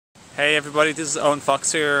Hey everybody, this is Owen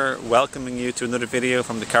Fox here, welcoming you to another video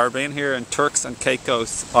from the Caribbean here in Turks and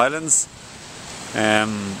Caicos Islands. In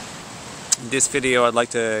this video I'd like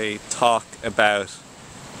to talk about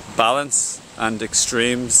balance and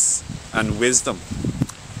extremes and wisdom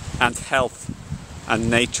and health and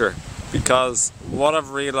nature, because what I've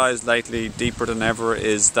realized lately deeper than ever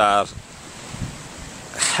is that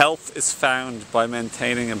health is found by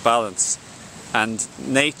maintaining a balance. And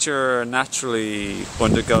nature naturally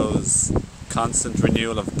undergoes constant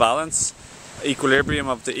renewal of balance, equilibrium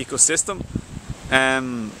of the ecosystem.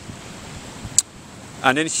 And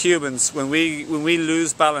in humans, when we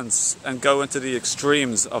lose balance and go into the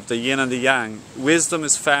extremes of the yin and the yang, wisdom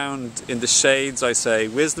is found in the shades, I say.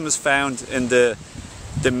 Wisdom is found in the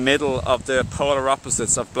middle of the polar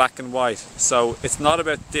opposites of black and white. So it's not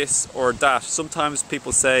about this or that. Sometimes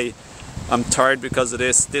people say, I'm tired because of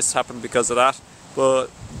this happened because of that.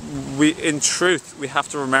 But in truth, we have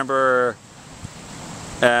to remember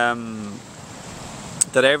that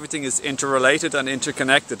everything is interrelated and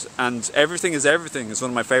interconnected. And everything is everything is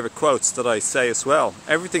one of my favorite quotes that I say as well.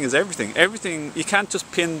 Everything is everything. Everything, you can't just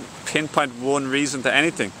pinpoint one reason to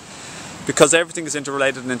anything, because everything is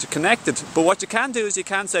interrelated and interconnected. But what you can do is you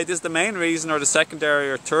can say this is the main reason or the secondary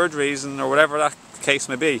or third reason or whatever that case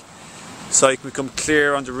may be. So you can become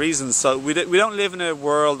clear on the reasons. So we don't live in a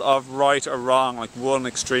world of right or wrong, like one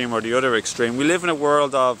extreme or the other extreme. We live in a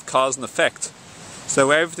world of cause and effect.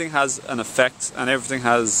 So everything has an effect and everything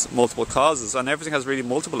has multiple causes and everything has really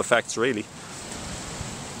multiple effects really.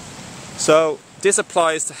 So this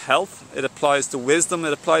applies to health, it applies to wisdom,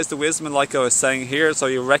 and like I was saying here, so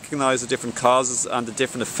you recognize the different causes and the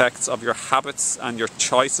different effects of your habits and your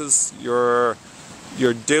choices, your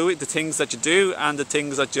doing, the things that you do and the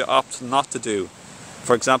things that you opt not to do.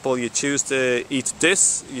 For example, you choose to eat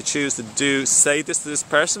this, you choose to say this to this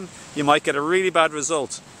person, you might get a really bad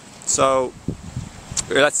result. So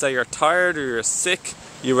let's say you're tired or you're sick,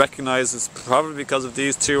 you recognize it's probably because of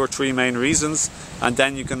these 2 or 3 main reasons, and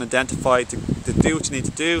then you can identify to do what you need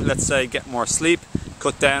to do. Let's say get more sleep,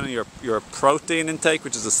 cut down your protein intake,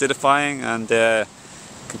 which is acidifying and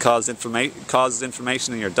can causes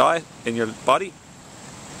inflammation in your diet, in your body.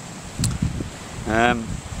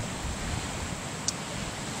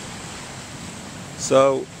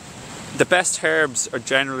 So the best herbs are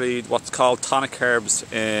generally what's called tonic herbs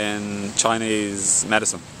in Chinese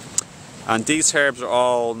medicine, and these herbs are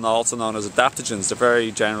all also known as adaptogens. They're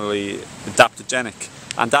very generally adaptogenic,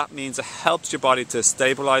 and that means it helps your body to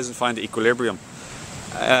stabilize and find equilibrium.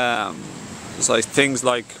 So things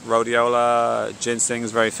like rhodiola, ginseng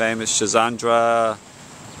is very famous, schizandra,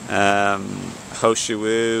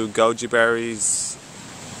 Hoshiwu, goji berries,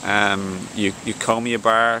 eucommia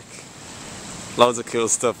bark, loads of cool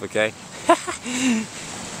stuff, okay?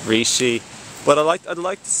 Reishi. But I'd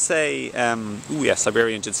like to say,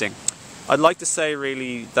 Siberian ginseng. I'd like to say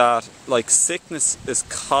really that like sickness is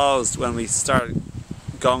caused when we start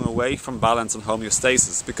going away from balance and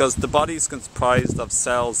homeostasis, because the body is comprised of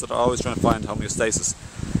cells that are always trying to find homeostasis,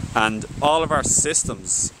 and all of our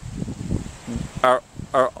systems are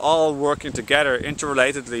all working together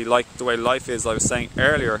interrelatedly, like the way life is, I was saying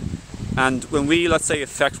earlier. And when we, let's say,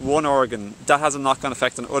 affect one organ, that has a knock-on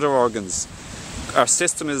effect on other organs. Our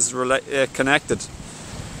system is connected.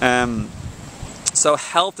 So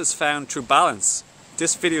health is found through balance.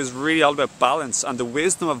 This video is really all about balance and the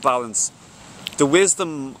wisdom of balance. The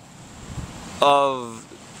wisdom of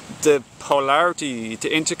the polarity,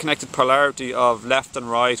 the interconnected polarity of left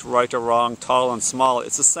and right, right or wrong, tall and small.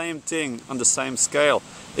 It's the same thing on the same scale.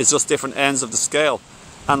 It's just different ends of the scale.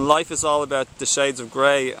 And life is all about the shades of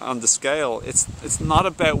grey on the scale. It's not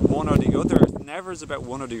about one or the other. It never is about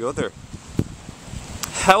one or the other.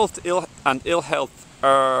 Health, ill health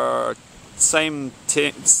are same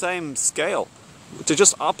scale. They're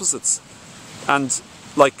just opposites. And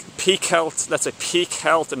like peak health, let's say peak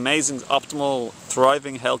health, amazing, optimal,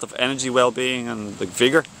 thriving health of energy, well-being and like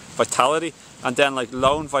vigor, vitality, and then like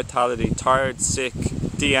low vitality, tired, sick,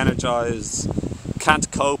 de-energized,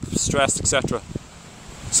 can't cope, stressed, etc.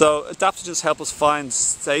 So adaptogens help us find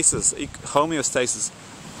stasis, homeostasis.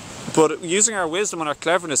 But using our wisdom and our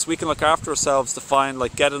cleverness, we can look after ourselves to find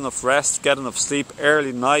like get enough rest, get enough sleep,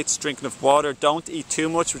 early nights, drink enough water, don't eat too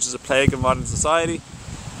much, which is a plague in modern society.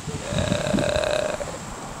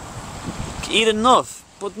 Eat enough,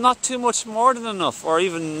 but not too much more than enough, or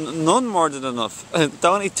even none more than enough.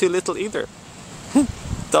 Don't eat too little either.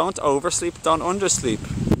 Don't oversleep, don't undersleep.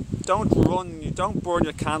 Don't burn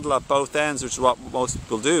your candle at both ends, which is what most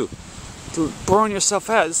people do. Burn yourself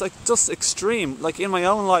out. It's like just extreme. Like in my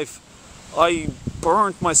own life, I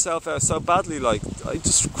burned myself out so badly, like I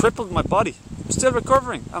just crippled my body. Just still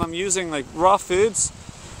recovering, and I'm using like raw foods,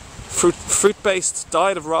 fruit-based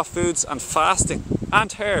diet of raw foods, and fasting,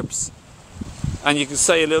 and herbs. And you can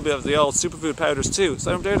say a little bit of the old superfood powders too.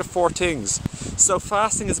 So they're the 4 things. So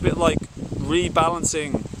fasting is a bit like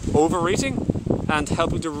rebalancing overeating, and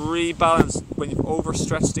helping to rebalance when you've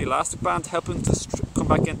overstretched the elastic band, helping to come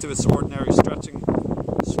back into its ordinary stretching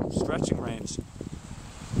range.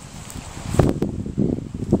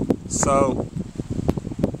 So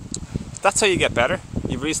that's how you get better.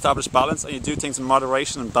 You re-establish balance, and you do things in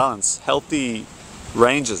moderation and balance, healthy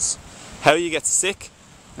ranges. How you get sick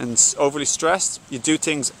and overly stressed, you do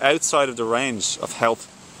things outside of the range of health,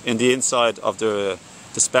 in the inside of the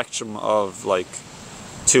spectrum of like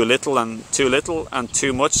too little and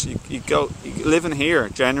too much. You live in here,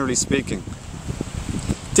 generally speaking.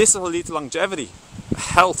 This will lead to longevity,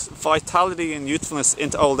 health, vitality and youthfulness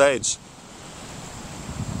into old age.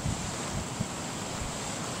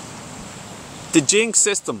 The gene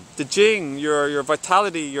system, your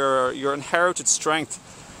vitality, your inherited strength,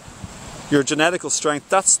 your genetical strength,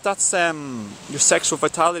 that's your sexual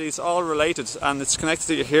vitality is all related, and it's connected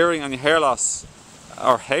to your hearing and your hair loss,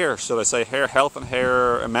 or hair, should I say, hair health and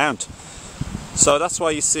hair amount. So that's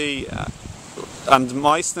why you see, and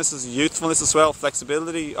moistness is youthfulness as well,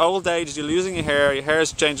 flexibility. Old age, you're losing your hair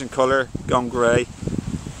is changing colour, going grey,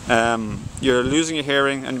 you're losing your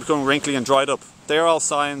hearing and becoming wrinkly and dried up. They're all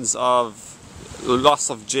signs of loss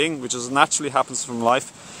of jing, which is naturally happens from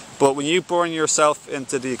life. But when you burn yourself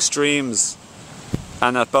into the extremes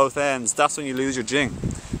and at both ends, that's when you lose your jing.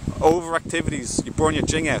 Over activities, you burn your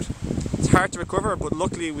jing out. It's hard to recover, but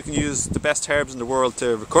luckily we can use the best herbs in the world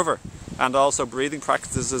to recover, and also breathing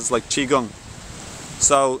practices like qigong.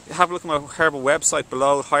 So have a look at my herbal website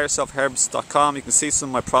below, higherselfherbs.com. You can see some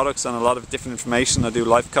of my products and a lot of different information. I do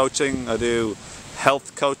life coaching, I do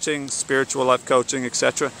health coaching, spiritual life coaching,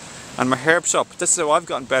 etc. And my herb shop, this is how I've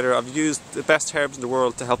gotten better. I've used the best herbs in the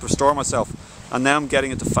world to help restore myself, and now I'm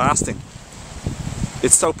getting into fasting.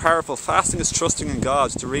 It's so powerful. Fasting is trusting in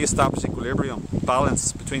God to re-establish equilibrium,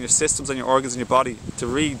 balance between your systems and your organs in your body, to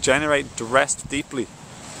regenerate, to rest deeply.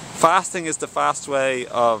 Fasting is the fast way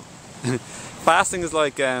of... Fasting is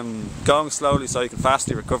like going slowly so you can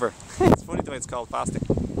fastly recover. It's funny the way it's called fasting.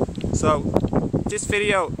 So this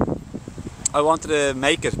video, I wanted to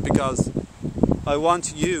make it because I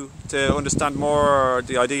want you to understand more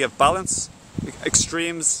the idea of balance,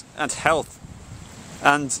 extremes and health.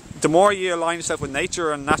 And the more you align yourself with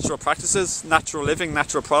nature and natural practices, natural living,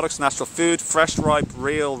 natural products, natural food, fresh, ripe,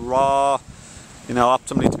 real, raw,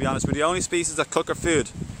 optimally, to be honest, we're the only species that cook our food,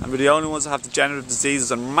 and we're the only ones that have degenerative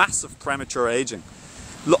diseases and massive premature aging.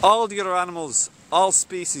 All the other animals, all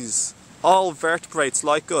species, all vertebrates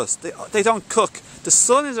like us, they don't cook. The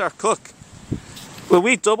sun is our cook. When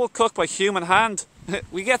we double cook by human hand,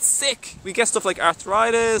 we get sick. We get stuff like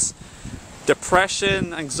arthritis,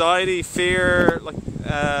 depression, anxiety, fear, like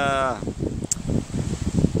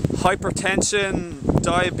hypertension,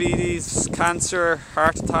 diabetes, cancer,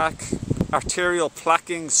 heart attack, arterial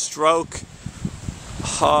plaquing, stroke.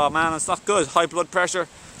 Oh man, it's not good. High blood pressure.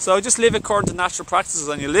 So just live according to natural practices,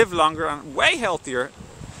 and you live longer and way healthier.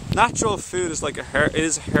 Natural food is like it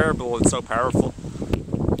is herbal. It's so powerful.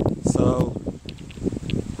 So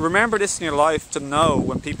remember this in your life, to know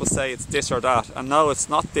when people say it's this or that, and no, it's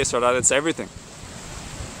not this or that, it's everything.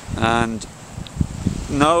 And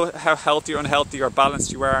know how healthy or unhealthy or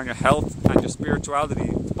balanced you are in your health and your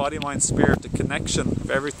spirituality, body, mind, spirit, the connection of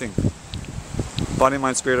everything, body,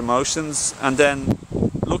 mind, spirit, emotions. And then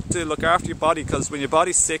look after your body, because when your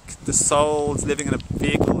body's sick, the soul is living in a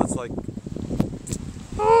vehicle that's like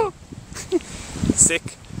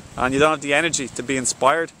sick, and you don't have the energy to be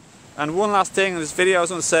inspired. And one last thing in this video, I was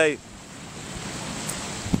going to say,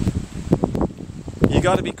 you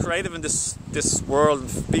got to be creative in this world,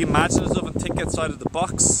 be imaginative and think outside of the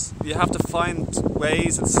box. You have to find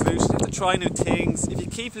ways and solutions. You have to try new things. If you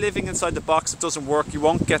keep living inside the box, it doesn't work. You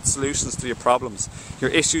won't get solutions to your problems, your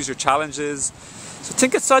issues, your challenges. So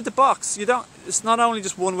think outside the box. It's not only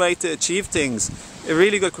just one way to achieve things. A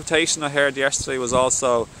really good quotation I heard yesterday was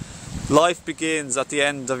also, life begins at the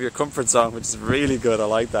end of your comfort zone, which is really good. I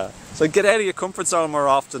like that. So get out of your comfort zone more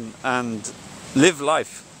often and live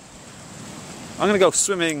life. I'm going to go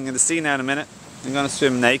swimming in the sea now in a minute. I'm going to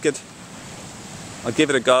swim naked. I'll give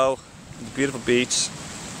it a go. Beautiful beach.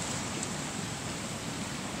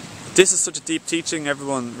 This is such a deep teaching,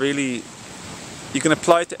 everyone. Really, you can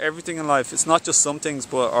apply it to everything in life. It's not just some things,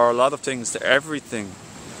 or a lot of things, to everything.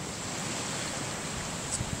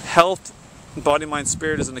 Health, body, mind,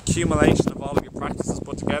 spirit is an accumulation of all of your practices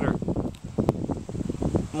put together.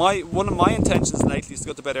 One of my intentions lately is to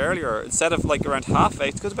go to bed earlier. Instead of like around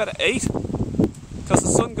 8:30, to go to bed at 8.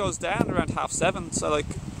 sun goes down around 7:30, so like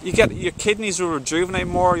your kidneys will rejuvenate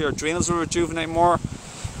more, your adrenals will rejuvenate more.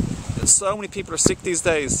 So many people are sick these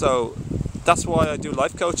days, so that's why I do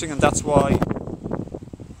life coaching, and that's why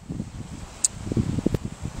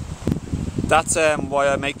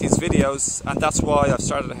I make these videos, and that's why I've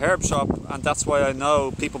started a herb shop, and that's why I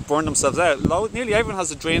know people burn themselves out. Nearly everyone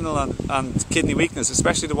has adrenal and kidney weakness,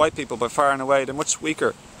 especially the white people. By far and away, they're much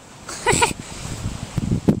weaker.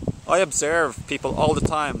 I observe people all the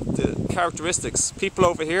time, the characteristics. People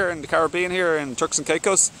over here in the Caribbean, here in Turks and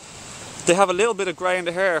Caicos, they have a little bit of grey in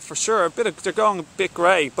the hair for sure. They're going a bit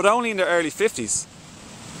grey, but only in their early 50s.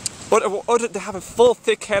 But they have a full,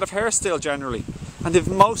 thick head of hair still generally, and they've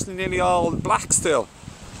mostly nearly all black still.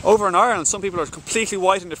 Over in Ireland, some people are completely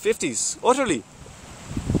white in their 50s, utterly,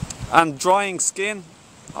 and drying skin,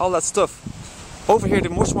 all that stuff. Over here, they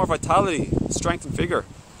have much more vitality, strength, and vigor.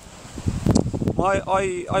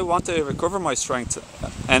 I want to recover my strength,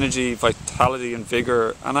 energy, vitality and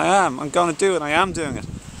vigour, and I'm going to do it, I am doing it.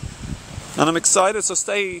 And I'm excited, so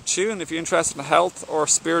stay tuned if you're interested in health or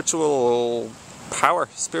spiritual power,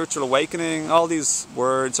 spiritual awakening, all these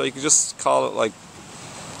words, or you can just call it, like,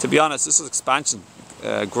 to be honest, this is expansion,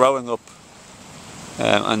 growing up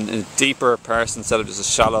and in a deeper person instead of just a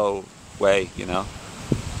shallow way, you know.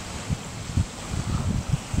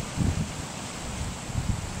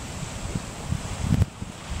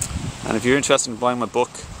 And if you're interested in buying my book,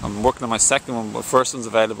 I'm working on my second one, my first one's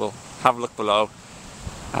available. Have a look below.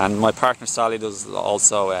 And my partner Sally does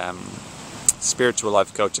also spiritual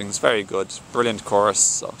life coaching. It's very good, brilliant course.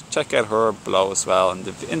 So check out her below as well in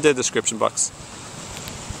the description box.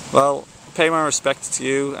 Well, pay my respect to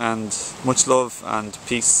you, and much love and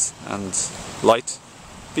peace and light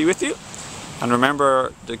be with you. And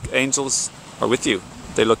remember, the angels are with you.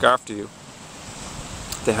 They look after you.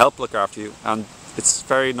 They help look after you. And it's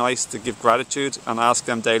very nice to give gratitude and ask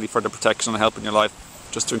them daily for the protection and help in your life,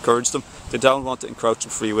 just to encourage them. They don't want to encroach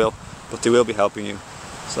on free will, but they will be helping you.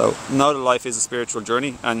 So know that life is a spiritual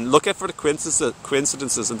journey, and look out for the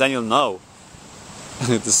coincidences, and then you'll know.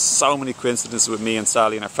 There's so many coincidences with me and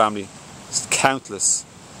Sally and our family. It's countless.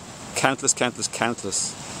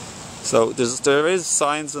 So there is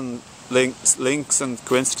signs and links and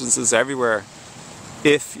coincidences everywhere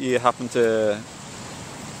if you happen to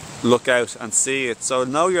look out and see it. So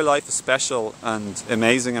know your life is special and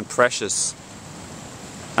amazing and precious,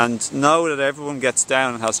 and know that everyone gets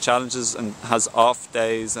down and has challenges and has off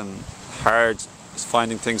days and is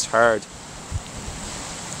finding things hard.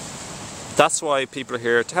 That's why people are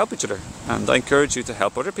here, to help each other, and I encourage you to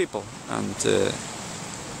help other people and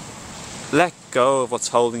let go of what's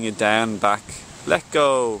holding you down back. Let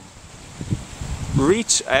go.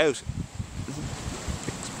 Reach out.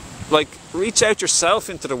 Like, reach out yourself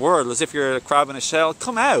into the world as if you're a crab in a shell.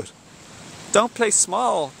 Come out. Don't play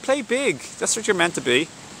small. Play big. That's what you're meant to be.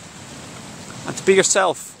 And to be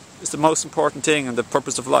yourself is the most important thing and the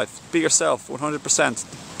purpose of life. Be yourself, 100%.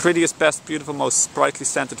 The prettiest, best, beautiful, most brightly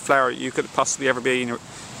scented flower you could possibly ever be.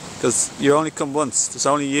 Because you only come once. There's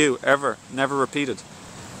only you, ever, never repeated.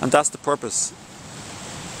 And that's the purpose.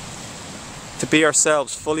 To be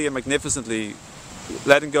ourselves fully and magnificently,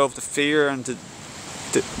 letting go of the fear and the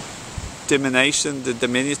diminution, the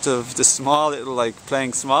diminutive, the small little, like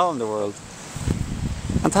playing small in the world.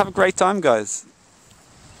 And to have a great time, guys.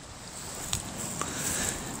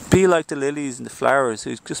 Be like the lilies and the flowers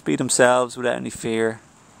who just be themselves without any fear.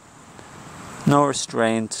 No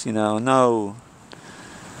restraint, you know, no.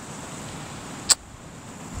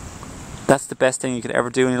 That's the best thing you could ever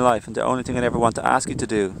do in your life, and the only thing I'd ever want to ask you to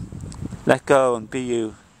do. Let go and be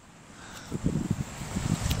you.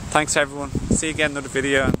 Thanks everyone. See you again in another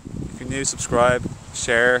video. If you're new, subscribe,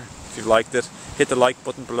 share if you've liked it. Hit the like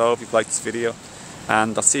button below if you've liked this video.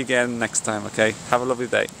 And I'll see you again next time, okay? Have a lovely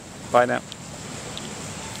day. Bye now.